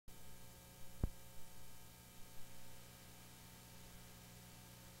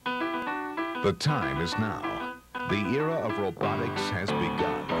The time is now. The era of robotics has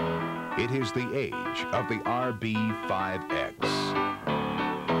begun. It is the age of the RB5X.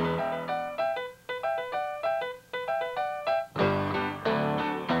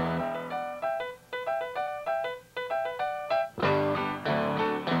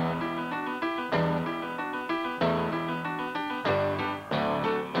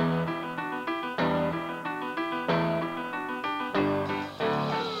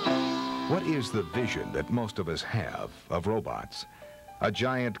 What is the vision that most of us have of robots? A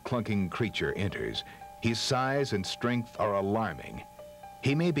giant clunking creature enters. His size and strength are alarming.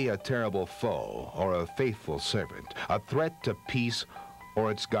 He may be a terrible foe or a faithful servant, a threat to peace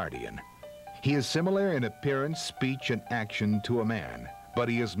or its guardian. He is similar in appearance, speech, and action to a man, but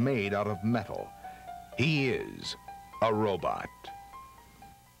he is made out of metal. He is a robot.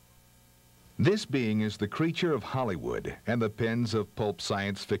 This being is the creature of Hollywood and the pens of pulp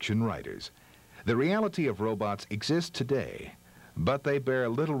science fiction writers. The reality of robots exists today, but they bear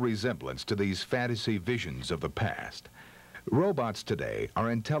little resemblance to these fantasy visions of the past. Robots today are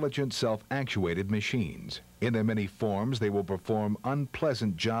intelligent, self-actuated machines. In their many forms, they will perform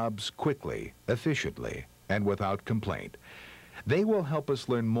unpleasant jobs quickly, efficiently, and without complaint. They will help us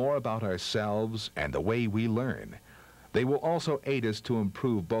learn more about ourselves and the way we learn. They will also aid us to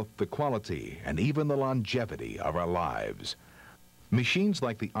improve both the quality and even the longevity of our lives. Machines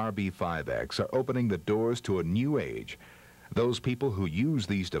like the RB5X are opening the doors to a new age. Those people who use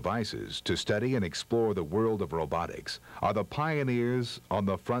these devices to study and explore the world of robotics are the pioneers on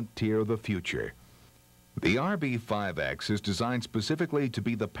the frontier of the future. The RB5X is designed specifically to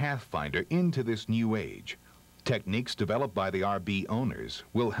be the pathfinder into this new age. Techniques developed by the RB owners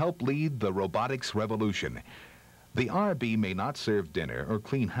will help lead the robotics revolution. The RB may not serve dinner or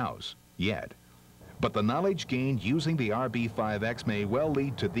clean house yet, but the knowledge gained using the RB5X may well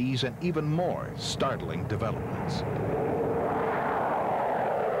lead to these and even more startling developments.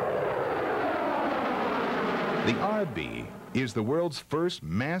 The RB is the world's first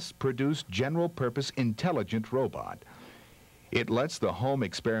mass-produced general-purpose intelligent robot. It lets the home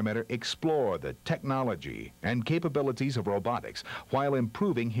experimenter explore the technology and capabilities of robotics while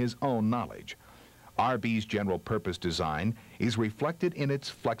improving his own knowledge. RB's general-purpose design is reflected in its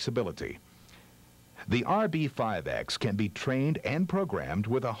flexibility. The RB5X can be trained and programmed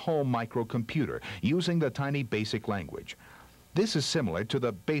with a home microcomputer using the tiny BASIC language. This is similar to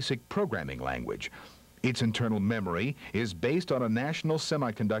the BASIC programming language. Its internal memory is based on a national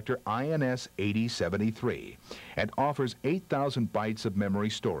semiconductor INS 8073 and offers 8,000 bytes of memory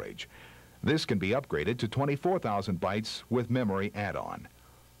storage. This can be upgraded to 24,000 bytes with memory add-on.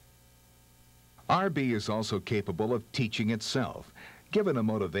 RB is also capable of teaching itself. Given a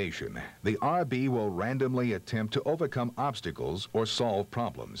motivation, the RB will randomly attempt to overcome obstacles or solve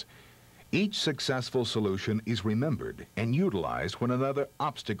problems. Each successful solution is remembered and utilized when another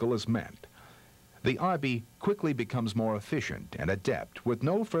obstacle is met. The RB quickly becomes more efficient and adept with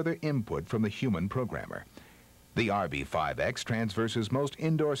no further input from the human programmer. The RB5X traverses most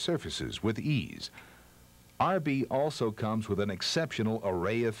indoor surfaces with ease. RB also comes with an exceptional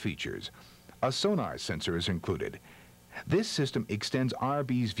array of features. A sonar sensor is included. This system extends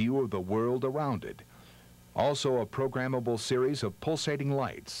RB's view of the world around it. Also, a programmable series of pulsating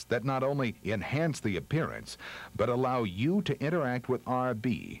lights that not only enhance the appearance, but allow you to interact with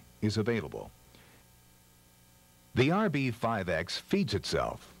RB is available. The RB5X feeds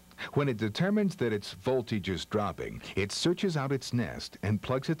itself. When it determines that its voltage is dropping, it searches out its nest and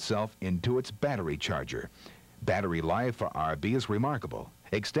plugs itself into its battery charger. Battery life for RB is remarkable,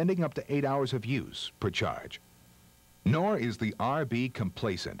 extending up to 8 hours of use per charge. Nor is the RB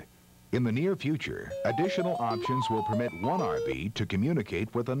complacent. In the near future, additional options will permit one RB to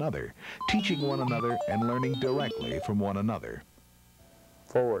communicate with another, teaching one another and learning directly from one another.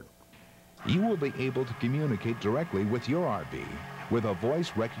 Forward. You will be able to communicate directly with your RB with a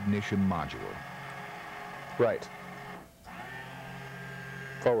voice recognition module. Right.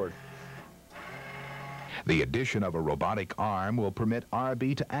 Forward. The addition of a robotic arm will permit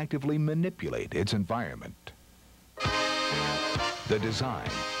RB to actively manipulate its environment. The design,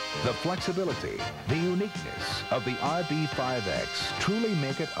 the flexibility, the uniqueness of the RB5X truly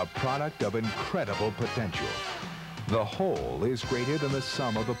make it a product of incredible potential. The whole is greater than the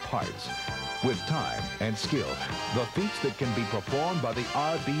sum of the parts. With time and skill, the feats that can be performed by the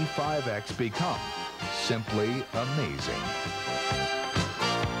RB5X become simply amazing.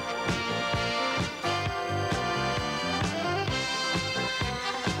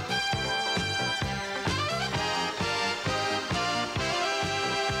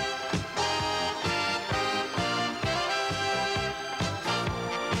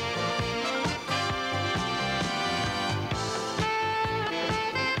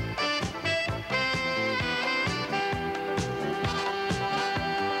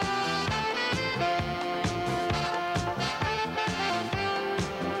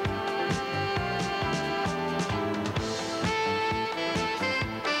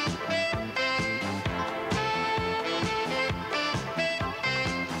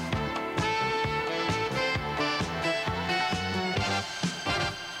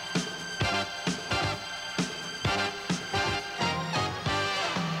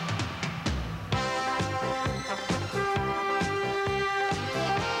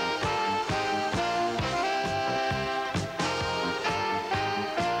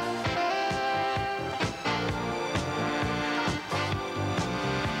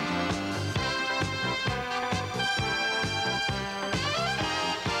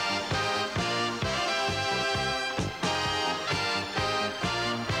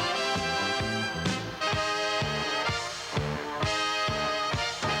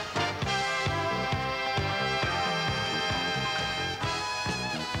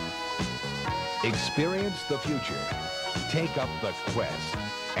 Experience the future, take up the quest,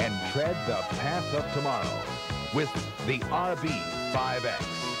 and tread the path of tomorrow with the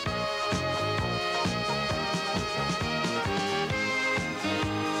RB5X.